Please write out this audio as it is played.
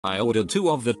I ordered 2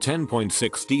 of the 10.6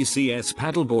 DCS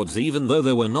paddleboards even though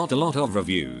there were not a lot of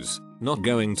reviews. Not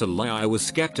going to lie, I was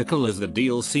skeptical as the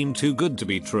deal seemed too good to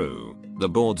be true. The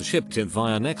boards shipped in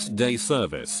via next day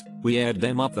service. We aired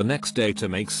them up the next day to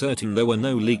make certain there were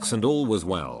no leaks and all was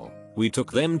well. We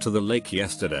took them to the lake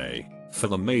yesterday for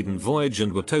the maiden voyage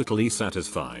and were totally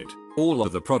satisfied. All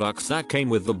of the products that came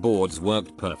with the boards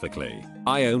worked perfectly.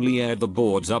 I only aired the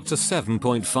boards up to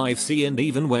 7.5C and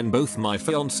even when both my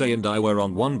fiance and I were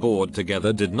on one board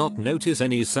together did not notice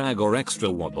any sag or extra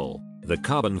wobble. The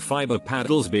carbon fiber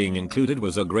paddles being included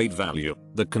was a great value.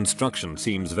 The construction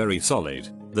seems very solid.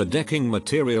 The decking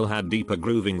material had deeper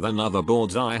grooving than other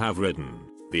boards I have ridden.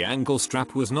 The ankle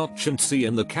strap was not chintzy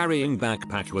and the carrying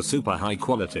backpack was super high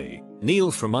quality.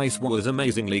 Neil from ICE was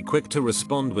amazingly quick to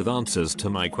respond with answers to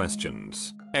my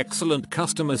questions. Excellent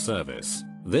customer service.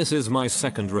 This is my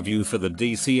second review for the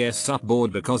DCS SUP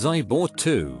board because I bought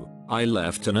 2. I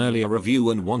left an earlier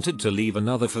review and wanted to leave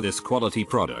another for this quality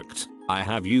product. I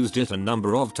have used it a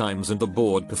number of times and the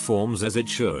board performs as it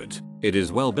should. It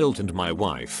is well built and my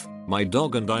wife, my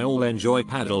dog and I all enjoy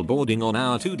paddle boarding on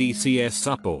our 2 DCS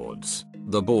SUP boards.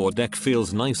 The board deck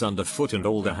feels nice underfoot and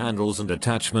all the handles and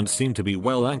attachments seem to be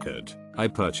well anchored. I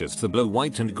purchased the blue,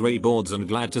 white and grey boards and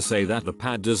glad to say that the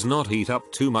pad does not heat up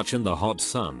too much in the hot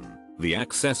sun. The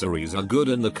accessories are good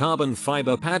and the carbon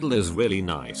fiber paddle is really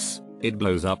nice. It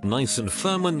blows up nice and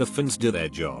firm when the fins do their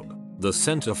job. The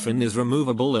center fin is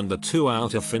removable and the 2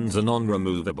 outer fins are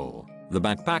non-removable. The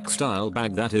backpack style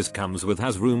bag that comes with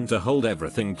has room to hold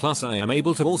everything, plus I am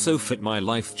able to also fit my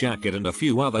life jacket and a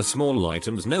few other small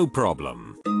items no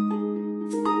problem.